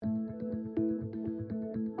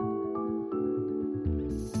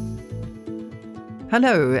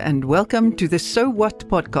Hello and welcome to the So What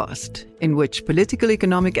podcast, in which political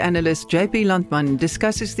economic analyst JP Landman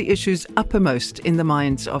discusses the issues uppermost in the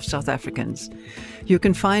minds of South Africans. You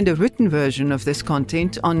can find a written version of this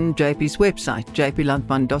content on JP's website,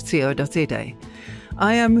 jplandman.co.za.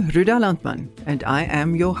 I am Ruda Landman and I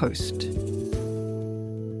am your host.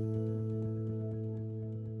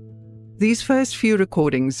 These first few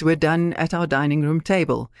recordings were done at our dining room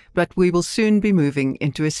table, but we will soon be moving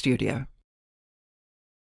into a studio.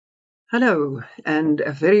 Hello, and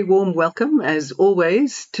a very warm welcome, as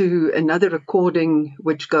always, to another recording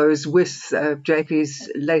which goes with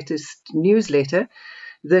JP's latest newsletter.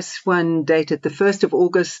 This one dated the 1st of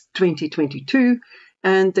August 2022,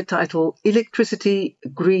 and the title, Electricity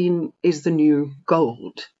Green is the New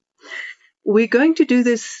Gold. We're going to do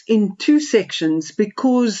this in two sections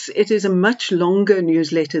because it is a much longer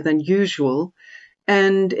newsletter than usual,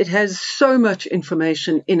 and it has so much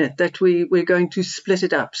information in it that we're going to split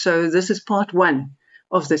it up. So this is part one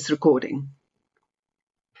of this recording.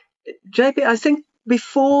 JP, I think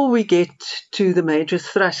before we get to the major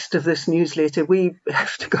thrust of this newsletter, we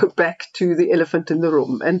have to go back to the elephant in the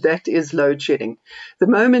room, and that is load shedding. The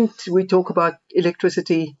moment we talk about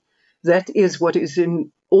electricity, that is what is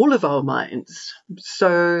in all of our minds.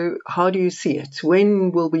 So how do you see it?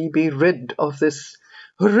 When will we be rid of this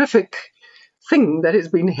horrific thing that has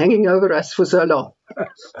been hanging over us for so long?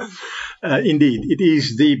 Indeed, it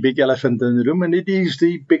is the big elephant in the room, and it is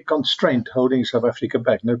the big constraint holding South Africa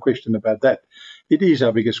back. No question about that. It is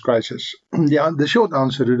our biggest crisis. The short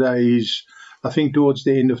answer today is, I think, towards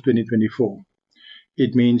the end of 2024.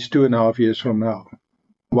 It means 2.5 years from now.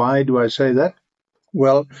 Why do I say that?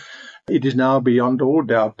 Well, it is now beyond all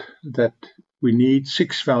doubt that we need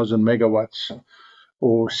 6,000 megawatts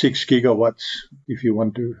or 6 gigawatts, if you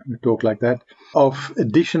want to talk like that, of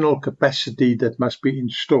additional capacity that must be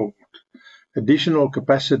installed, additional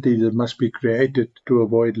capacity that must be created to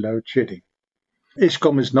avoid load shedding.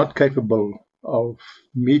 Eskom is not capable of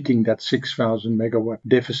meeting that 6,000 megawatt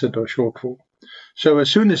deficit or shortfall. So as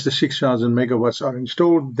soon as the 6,000 megawatts are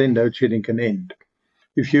installed, then load shedding can end.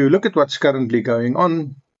 If you look at what's currently going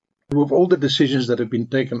on, with all the decisions that have been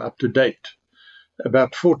taken up to date,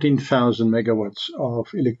 about 14,000 megawatts of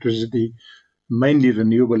electricity, mainly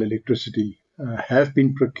renewable electricity, have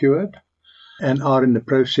been procured and are in the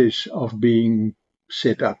process of being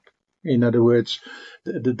set up. In other words,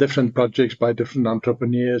 the different projects by different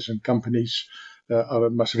entrepreneurs and companies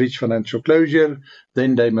must reach financial closure.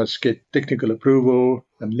 Then they must get technical approval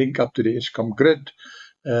and link up to the Eskom grid,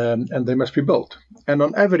 and they must be built. And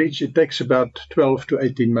on average, it takes about 12 to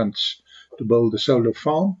 18 months to build a solar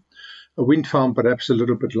farm. A wind farm perhaps a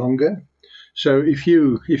little bit longer. So if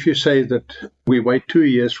you say that we wait 2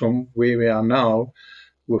 years from where we are now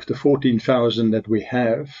with the 14,000 that we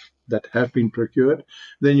have been procured,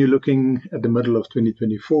 then you're looking at the middle of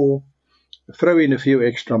 2024. Throw in a few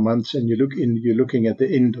extra months and you're looking at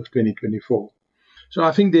the end of 2024. So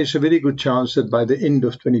I think there's a very good chance that by the end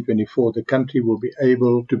of 2024, the country will be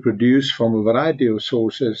able to produce from a variety of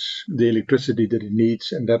sources the electricity that it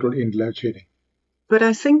needs, and that will end load shedding. But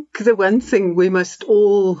I think the one thing we must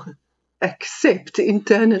all accept,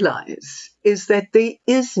 internalize, is that there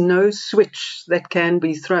is no switch that can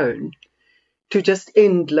be thrown to just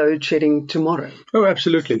end load shedding tomorrow. Oh,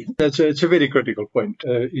 absolutely. It's a very critical point.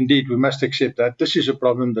 Indeed, we must accept that this is a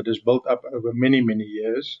problem that is built up over many, many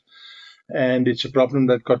years. And it's a problem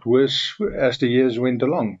that got worse as the years went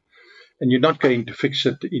along. And you're not going to fix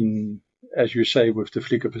it as you say, with the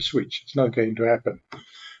flick of a switch. It's not going to happen.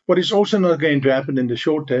 What is also not going to happen in the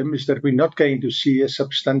short term is that we're not going to see a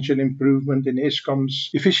substantial improvement in Eskom's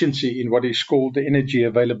efficiency in what is called the energy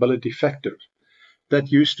availability factor.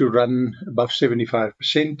 That used to run above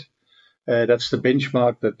 75%. That's the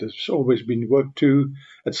benchmark that has always been worked to.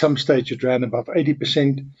 At some stage it ran above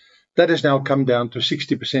 80%. That has now come down to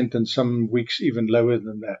 60% and some weeks even lower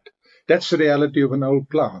than that. That's the reality of an old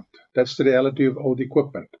plant. That's the reality of old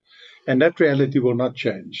equipment. And that reality will not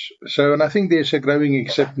change. And I think there's a growing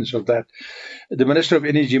acceptance of that. The Minister of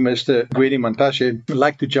Energy, Mr. Gwede Mantashe,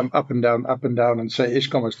 liked to jump up and down, and say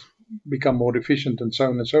Eskom has become more efficient and so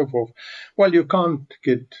on and so forth. Well, you can't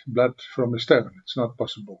get blood from a stone. It's not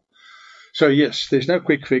possible. So yes, there's no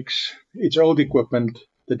quick fix. It's old equipment.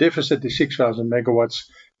 The deficit is 6,000 megawatts.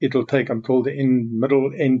 It'll take until the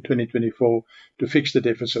middle end 2024 to fix the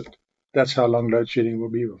deficit. That's how long load shedding will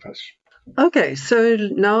be with us. Okay, so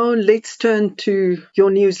now let's turn to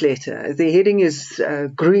your newsletter. The heading is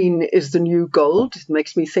Green is the New Gold. It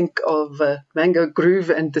makes me think of Mango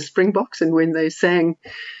Groove and the Springboks, and when they sang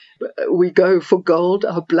we go for gold,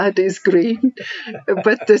 our blood is green.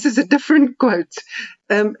 But this is a different quote.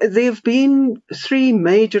 There have been 3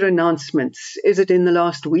 major announcements. Is it in the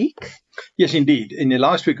last week? Yes, indeed. In the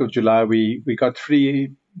last week of July, we got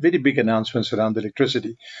 3 very big announcements around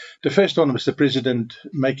electricity. The first one was the president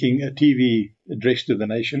making a TV address to the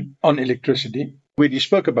nation on electricity, where he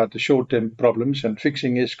spoke about the short-term problems and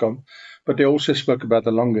fixing Eskom, but they also spoke about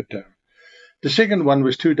the longer term. The second one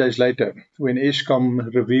was 2 days later, when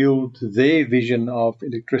Eskom revealed their vision of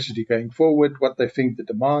electricity going forward, what they think the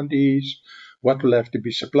demand is, what will have to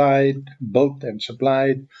be supplied, built and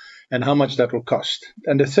supplied, and how much that will cost.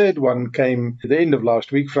 And the third one came at the end of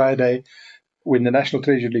last week, Friday, when the National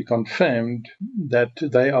Treasury confirmed that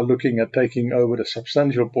they are looking at taking over a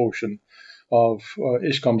substantial portion of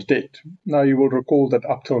Eskom's debt. Now, you will recall that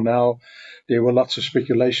up till now, there were lots of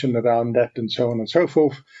speculation around that and so on and so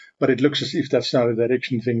forth, but it looks as if that's now the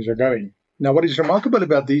direction things are going. Now, what is remarkable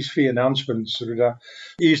about these 3 announcements, Ruda,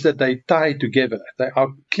 is that they tie together. They are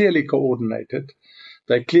clearly coordinated.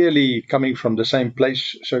 They're clearly coming from the same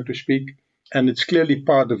place, so to speak, and it's clearly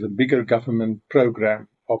part of a bigger government program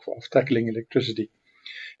of tackling electricity.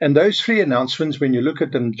 And those 3 announcements, when you look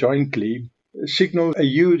at them jointly, signal a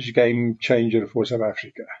huge game changer for South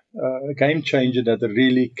Africa, a game changer that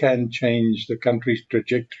really can change the country's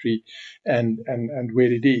trajectory and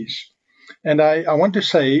where it is. And I want to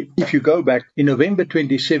say, if you go back in November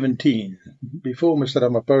 2017, before Mr.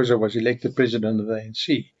 Ramaphosa was elected president of the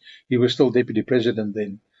ANC, he was still deputy president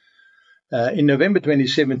then. In November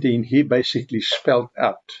 2017, he basically spelled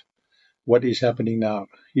out what is happening now.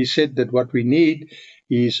 He said that what we need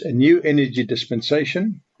is a new energy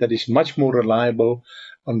dispensation that is much more reliable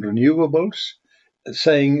on renewables,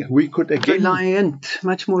 saying we could again...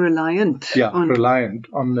 much more reliant. Reliant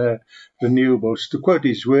on the renewables. To quote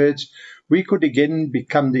his words, we could again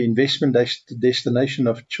become the investment destination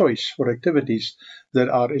of choice for activities that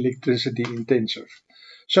are electricity intensive.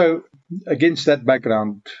 So, against that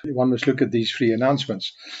background, one must look at these 3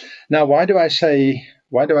 announcements. Now, why do I say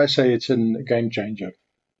it's a game changer?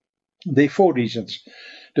 There are 4 reasons.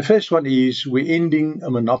 The first one is we're ending a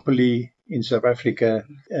monopoly in South Africa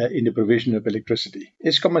in the provision of electricity.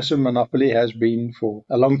 Eskom as a monopoly has been for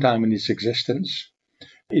a long time in its existence.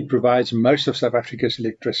 It provides most of South Africa's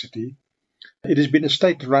electricity. It has been a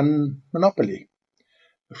state-run monopoly.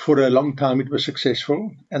 For a long time it was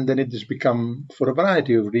successful, and then it has become, for a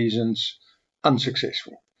variety of reasons,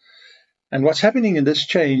 unsuccessful. And what's happening in this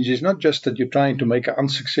change is not just that you're trying to make an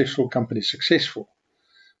unsuccessful company successful.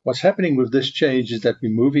 What's happening with this change is that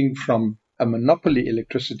we're moving from a monopoly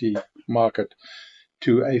electricity market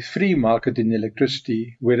to a free market in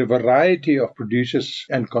electricity, where a variety of producers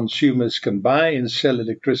and consumers can buy and sell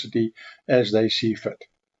electricity as they see fit,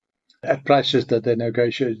 at prices that they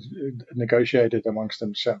negotiated amongst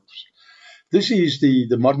themselves. This is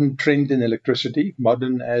the modern trend in electricity,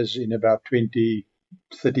 modern as in about 20,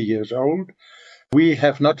 30 years old. We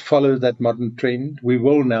have not followed that modern trend. We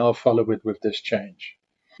will now follow it with this change.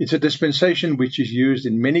 It's a dispensation which is used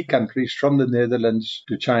in many countries, from the Netherlands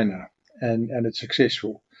to China, and it's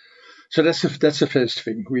successful. So that's the first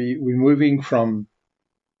thing. We're moving from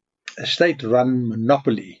a state-run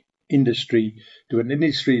monopoly industry to an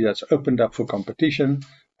industry that's opened up for competition,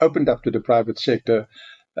 opened up to the private sector,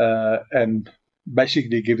 and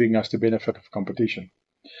basically giving us the benefit of competition.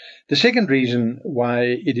 The second reason why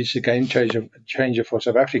it is a game changer for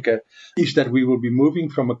South Africa is that we will be moving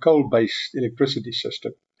from a coal-based electricity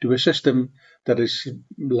system to a system that is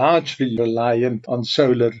largely reliant on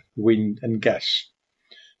solar, wind, and gas.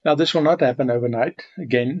 Now, this will not happen overnight.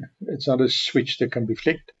 Again, it's not a switch that can be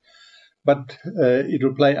flicked, but it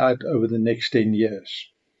will play out over the next 10 years.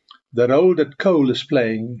 The role that coal is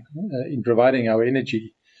playing in providing our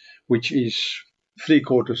energy, which is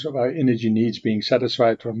 3/4 of our energy needs being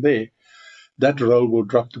satisfied from there, that role will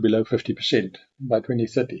drop to below 50% by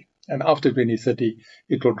 2030. And after 2030,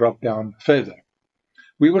 it will drop down further.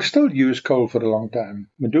 We will still use coal for a long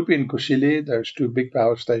time. Medupi and Kusile, those 2 big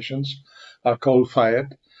power stations, are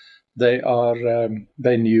coal-fired. They're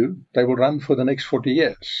new. They will run for the next 40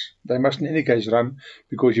 years. They must in any case run,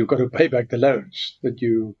 because you've got to pay back the loans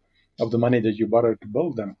of the money that you borrowed to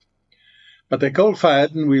build them. But they're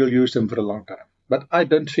coal-fired, and we'll use them for a long time. But I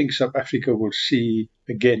don't think South Africa will see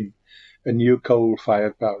again a new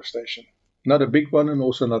coal-fired power station. Not a big one, and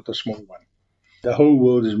also not a small one. The whole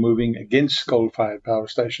world is moving against coal-fired power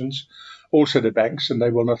stations, also the banks, and they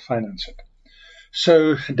will not finance it.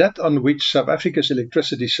 So that on which South Africa's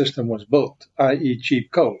electricity system was built, i.e. cheap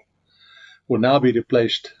coal, will now be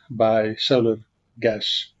replaced by solar,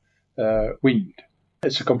 gas, wind.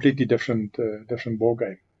 It's a completely different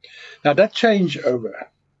ballgame. Now that changeover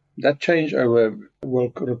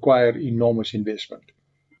will require enormous investment.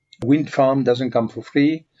 Wind farm doesn't come for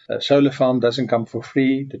free. A solar farm doesn't come for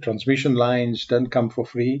free. The transmission lines don't come for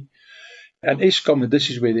free. And Eskom, and this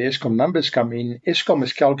is where the Eskom numbers come in, Eskom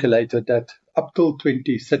has calculated that up till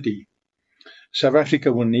 2030, South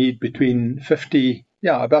Africa will need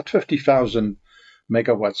about 50,000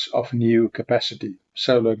 megawatts of new capacity,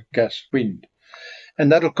 solar, gas, wind.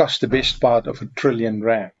 And that'll cost the best part of R1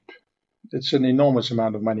 trillion. It's an enormous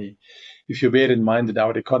amount of money if you bear in mind that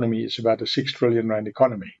our economy is about a R6 trillion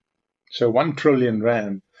economy. So R1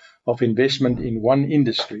 trillion of investment in one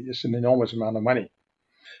industry is an enormous amount of money.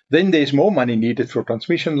 Then there's more money needed for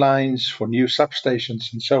transmission lines, for new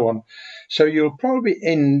substations and so on. So you'll probably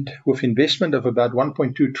end with investment of about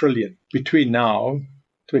 1.2 trillion between now,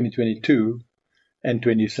 2022, and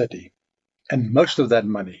 2030. And most of that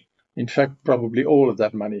money, in fact, probably all of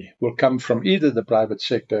that money, will come from either the private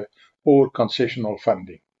sector or concessional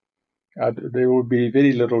funding. There will be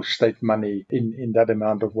very little state money in that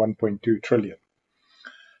amount of 1.2 trillion.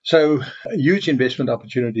 So a huge investment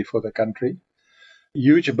opportunity for the country.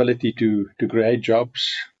 Huge ability to create jobs,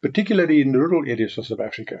 particularly in rural areas of South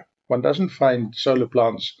Africa. One doesn't find solar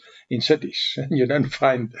plants in cities, and you don't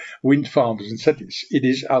find wind farms in cities. It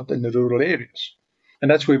is out in the rural areas. And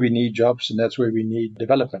that's where we need jobs, and that's where we need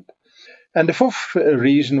development. And the fourth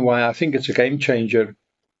reason why I think it's a game changer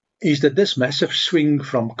is that this massive swing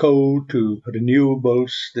from coal to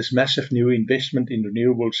renewables, this massive new investment in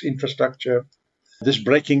renewables infrastructure, this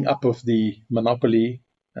breaking up of the monopoly,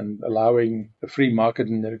 and allowing the free market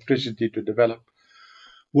in electricity to develop,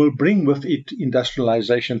 will bring with it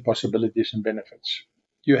industrialization possibilities and benefits.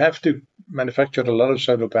 You have to manufacture a lot of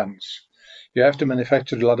solar panels. You have to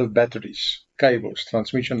manufacture a lot of batteries, cables,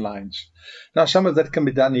 transmission lines. Now, some of that can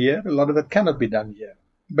be done here. A lot of it cannot be done here.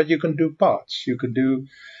 But you can do parts. You can do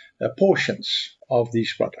portions of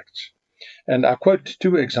these products. And I quote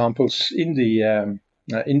two examples in the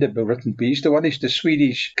written piece. The one is the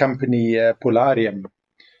Swedish company Polarium.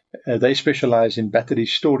 They specialize in battery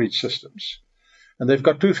storage systems. And they've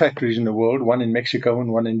got two factories in the world, one in Mexico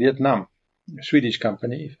and one in Vietnam. A Swedish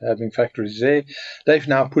company having factories there. They've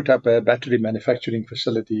now put up a battery manufacturing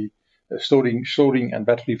facility, storing and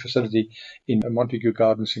battery facility in Montague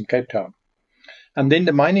Gardens in Cape Town. And then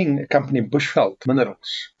the mining company Bushveld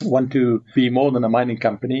Minerals want to be more than a mining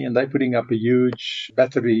company, and they're putting up a huge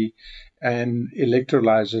battery and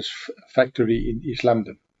electrolyzers factory in East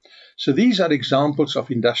London. So these are examples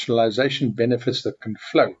of industrialization benefits that can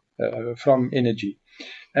flow from energy.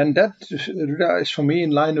 And that is, for me,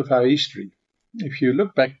 in line with our history. If you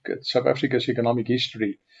look back at South Africa's economic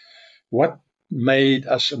history, what made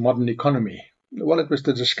us a modern economy? Well, it was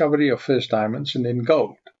the discovery of first diamonds and then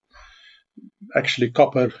gold. Actually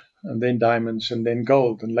copper and then diamonds and then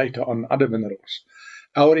gold and later on other minerals.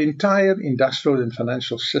 Our entire industrial and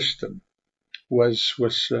financial system was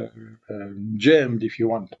germed, if you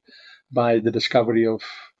want, by the discovery of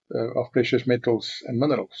precious metals and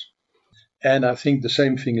minerals. And I think the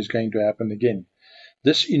same thing is going to happen again.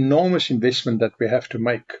 This enormous investment that we have to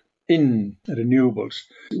make in renewables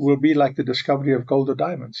will be like the discovery of gold or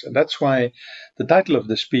diamonds. And that's why the title of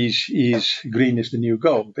this piece is Green is the New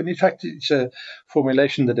Gold. And in fact, it's a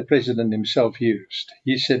formulation that the president himself used.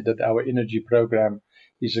 He said that our energy program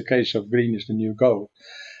is a case of green is the new gold.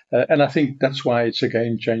 And I think that's why it's a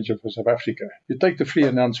game changer for South Africa. You take the three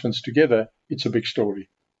announcements together, it's a big story.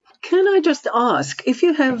 Can I just ask, if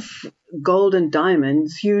you have gold and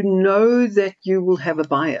diamonds, you know that you will have a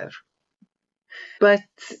buyer. But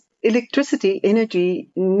electricity,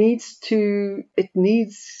 energy needs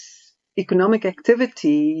economic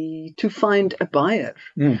activity to find a buyer.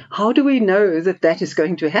 How do we know that that is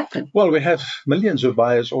going to happen? Well, we have millions of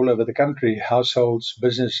buyers all over the country, households,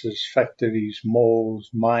 businesses, factories,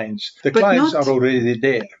 malls, mines. The clients are already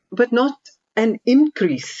there. But not an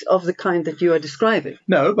increase of the kind that you are describing.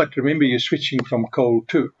 No, but remember, you're switching from coal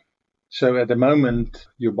too. So at the moment,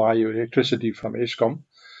 you buy your electricity from Eskom,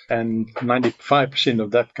 and 95%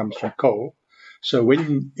 of that comes from coal. So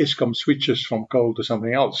when Eskom switches from coal to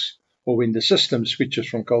something else, or when the system switches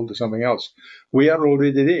from coal to something else, we are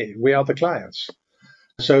already there. We are the clients.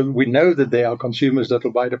 So we know that there are consumers that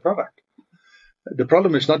will buy the product. The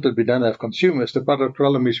problem is not that we don't have consumers. The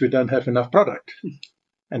problem is we don't have enough product.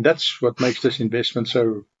 And that's what makes this investment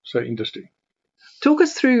so interesting. Talk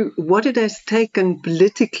us through what it has taken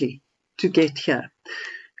politically to get here.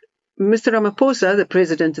 Mr. Ramaphosa, the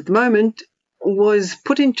president at the moment, was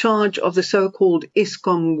put in charge of the so-called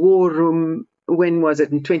Eskom war room. When was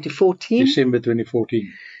it? In 2014? December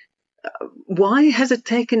 2014. Why has it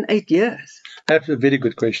taken 8 years? That's a very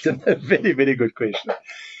good question. A very, very good question.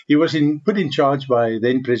 He was put in charge by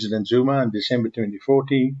then President Zuma in December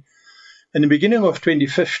 2014. In the beginning of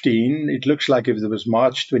 2015, it looks like if it was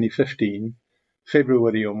March 2015,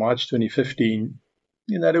 February or March 2015,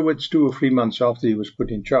 in other words, 2 or 3 months after he was put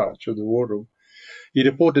in charge of the war room, he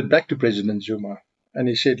reported back to President Zuma and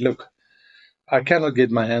he said, look, I cannot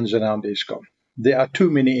get my hands around Eskom. There are too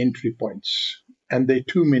many entry points and there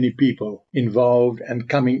are too many people involved and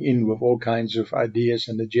coming in with all kinds of ideas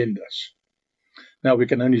and agendas. Now we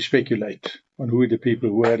can only speculate on who the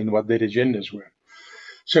people were and what their agendas were.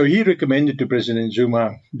 So he recommended to President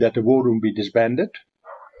Zuma that the war room be disbanded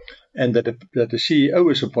and that the CEO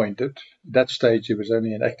was appointed. At that stage, he was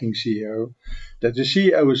only an acting CEO. That the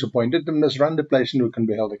CEO was appointed and must run the place and who can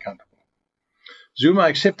be held accountable. Zuma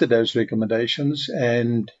accepted those recommendations,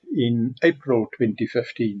 and in April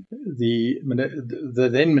 2015, the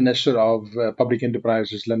then Minister of Public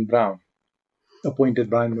Enterprises, Lynn Brown, appointed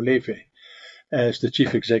Brian Molefe as the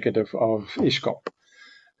Chief Executive of Eskom.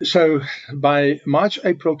 So by March,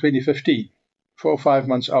 April 2015, 4 or 5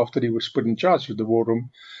 months after he was put in charge of the war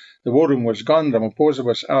room was gone, Ramaphosa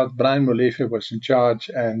was out, Brian Molefe was in charge,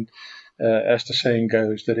 and as the saying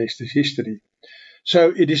goes, the rest is history.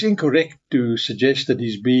 So it is incorrect to suggest that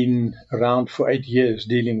he's been around for 8 years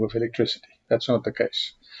dealing with electricity. That's not the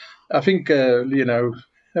case. I think,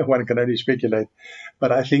 one can only speculate,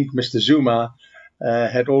 but I think Mr. Zuma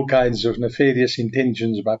had all kinds of nefarious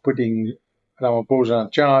intentions by putting Ramaphosa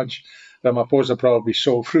in charge. Ramaphosa probably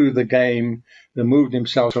saw through the game, removed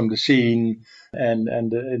himself from the scene,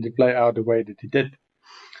 and to play out the way that he did.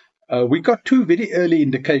 We got 2 very early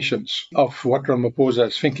indications of what Ramaphosa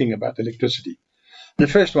is thinking about electricity. The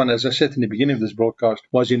first one, as I said in the beginning of this broadcast,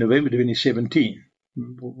 was in November 2017,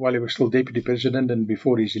 while he was still Deputy President and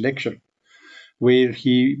before his election, where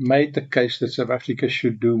he made the case that South Africa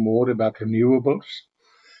should do more about renewables,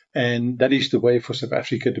 and that is the way for South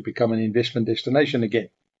Africa to become an investment destination again.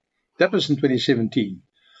 That was in 2017.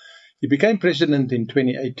 He became president in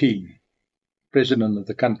 2018, president of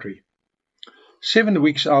the country. 7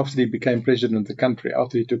 weeks after he became president of the country,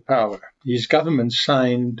 after he took power, his government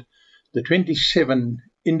signed the 27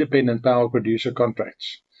 independent power producer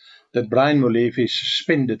contracts that Brian Molefe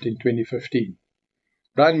suspended in 2015.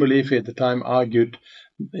 Brian Molefe at the time argued,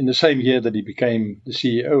 in the same year that he became the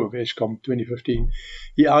CEO of Eskom, 2015,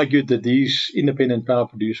 he argued that these independent power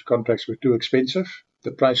producer contracts were too expensive.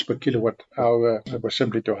 The price per kilowatt hour was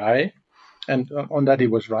simply too high. And on that he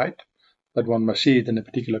was right, but one must see it in a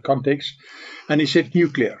particular context. And he said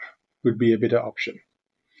nuclear would be a better option.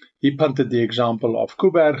 He punted the example of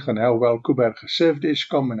Kuiberg and how well Kuiberg has served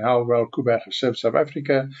Eskom and how well Kuiberg has served South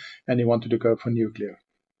Africa, and he wanted to go for nuclear.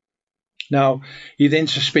 Now, he then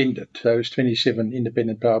suspended those 27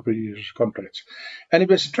 independent power producers contracts. And it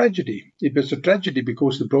was a tragedy. It was a tragedy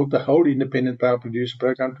because it brought the whole independent power producer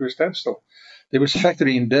program to a standstill. There was a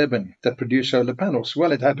factory in Durban that produced solar panels.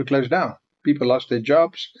 Well, it had to close down. People lost their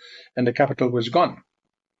jobs and the capital was gone.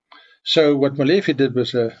 So what Molefe did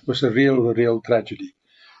was a real tragedy.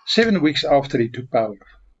 7 weeks after he took power,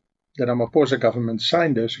 the Ramaphosa government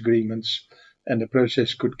signed those agreements and the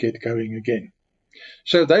process could get going again.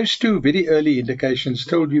 So those 2 very early indications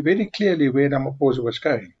told you very clearly where Ramaphosa was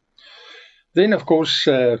going. Then, of course,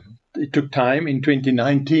 it took time. In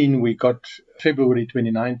 2019, we got February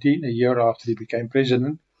 2019, a year after he became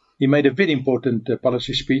president. He made a very important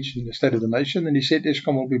policy speech in the State of the Nation, and he said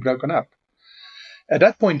Eskom will be broken up. At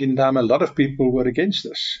that point in time, a lot of people were against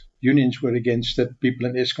this. Unions were against it. People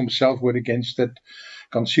in Eskom itself were against it.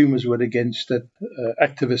 Consumers were against it.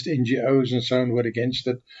 Activist NGOs and so on were against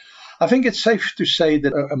it. I think it's safe to say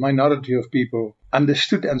that a minority of people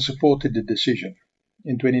understood and supported the decision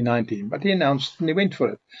in 2019. But he announced and he went for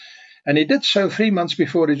it. And he did so 3 months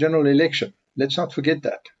before the general election. Let's not forget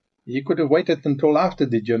that. He could have waited until after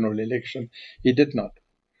the general election. He did not.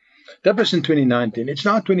 That was in 2019. It's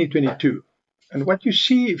now 2022. And what you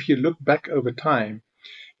see if you look back over time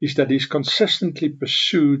is that he's consistently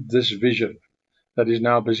pursued this vision that is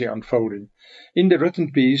now busy unfolding. In the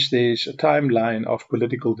written piece, there's a timeline of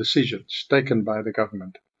political decisions taken by the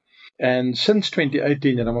government. And since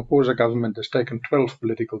 2018, the Ramaphosa government has taken 12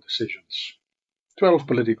 political decisions. 12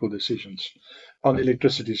 political decisions on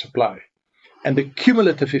electricity supply. And the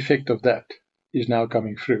cumulative effect of that is now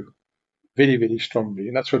coming through very, very strongly.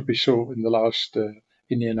 And that's what we saw in the last,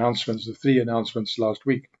 in the announcements, the 3 announcements last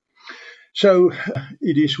week. So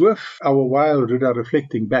it is worth our while, Ruda,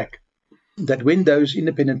 reflecting back that when those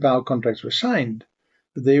independent power contracts were signed,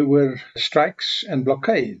 there were strikes and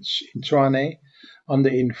blockades in Tshwane on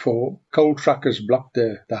the N4. Coal truckers blocked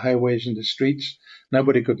the highways and the streets.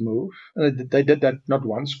 Nobody could move. And they did that not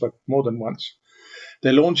once, but more than once.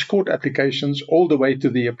 They launched court applications all the way to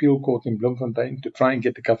the appeal court in Bloemfontein to try and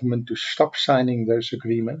get the government to stop signing those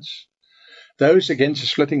agreements. Those against the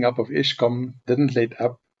splitting up of Eskom didn't let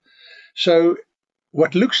up. So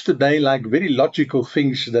what looks today like very logical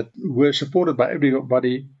things that were supported by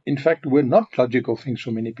everybody, in fact, were not logical things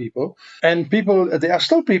for many people. And there are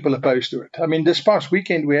still people opposed to it. I mean, this past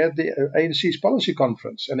weekend we had the ANC's policy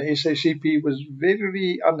conference, and the SACP was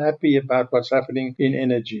very unhappy about what's happening in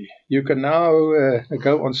energy. You can now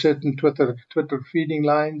go on certain Twitter feeding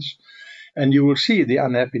lines, and you will see the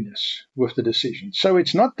unhappiness with the decision. So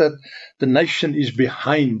it's not that the nation is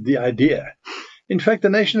behind the idea. In fact, the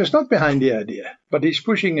nation is not behind the idea, but he's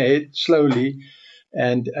pushing ahead slowly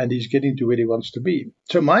and he's getting to where he wants to be.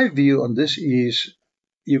 So my view on this is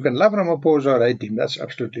you can love Ramaphosa or hate him. That's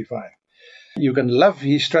absolutely fine. You can love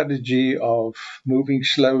his strategy of moving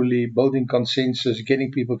slowly, building consensus,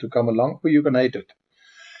 getting people to come along, or you can hate it.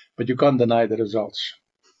 But you can't deny the results.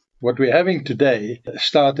 What we're having today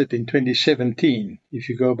started in 2017, if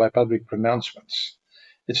you go by public pronouncements.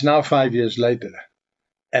 It's now 5 years later.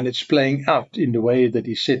 And it's playing out in the way that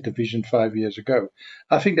he set the vision 5 years ago.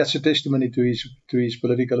 I think that's a testimony to his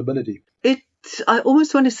political ability. I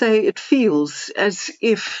almost want to say it feels as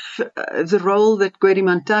if the role that Gwede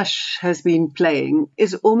Mantashe has been playing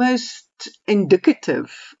is almost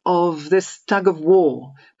indicative of this tug of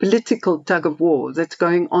war, political tug of war that's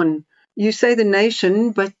going on. You say the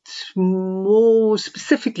nation, but more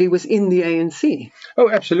specifically within the ANC. Oh,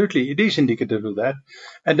 absolutely. It is indicative of that.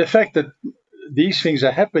 And the fact that these things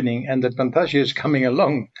are happening and that Mantashe is coming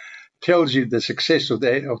along tells you the success of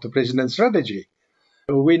the president's strategy.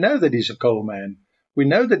 We know that he's a coal man. We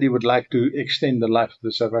know that he would like to extend the life of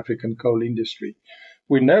the South African coal industry.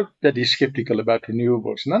 We know that he's skeptical about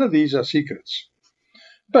renewables. None of these are secrets.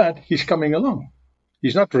 But he's coming along.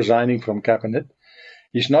 He's not resigning from cabinet.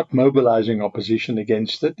 He's not mobilizing opposition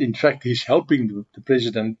against it. In fact, he's helping the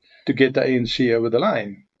president to get the ANC over the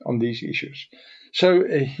line on these issues. So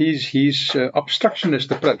his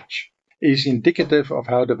obstructionist approach is indicative of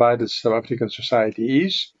how divided South African society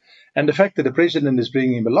is. And the fact that the president is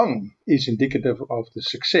bringing him along is indicative of the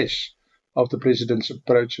success of the president's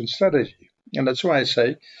approach and strategy. And that's why I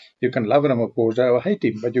say you can love Ramaphosa or hate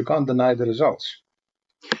him, but you can't deny the results.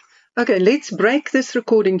 Okay, let's break this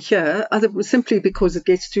recording here, simply because it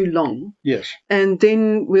gets too long. Yes. And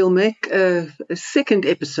then we'll make a second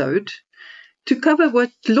episode to cover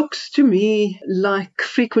what looks to me like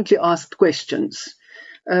frequently asked questions.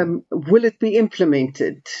 Will it be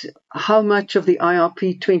implemented? How much of the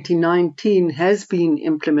IRP 2019 has been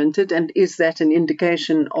implemented? And is that an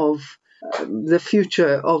indication of the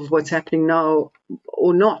future of what's happening now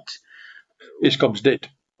or not? Eskom's debt.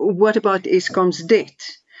 What about Eskom's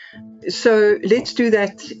debt? So let's do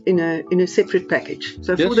that in a separate package.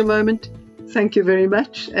 So for the moment, thank you very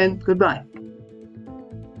much and goodbye.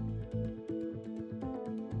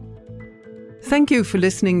 Thank you for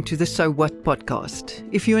listening to the So What podcast.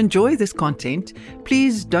 If you enjoy this content,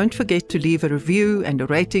 please don't forget to leave a review and a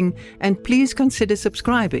rating, and please consider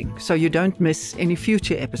subscribing so you don't miss any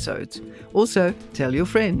future episodes. Also, tell your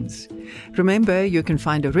friends. Remember, you can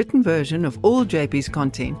find a written version of all JP's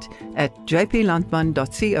content at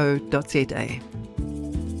jplandman.co.za.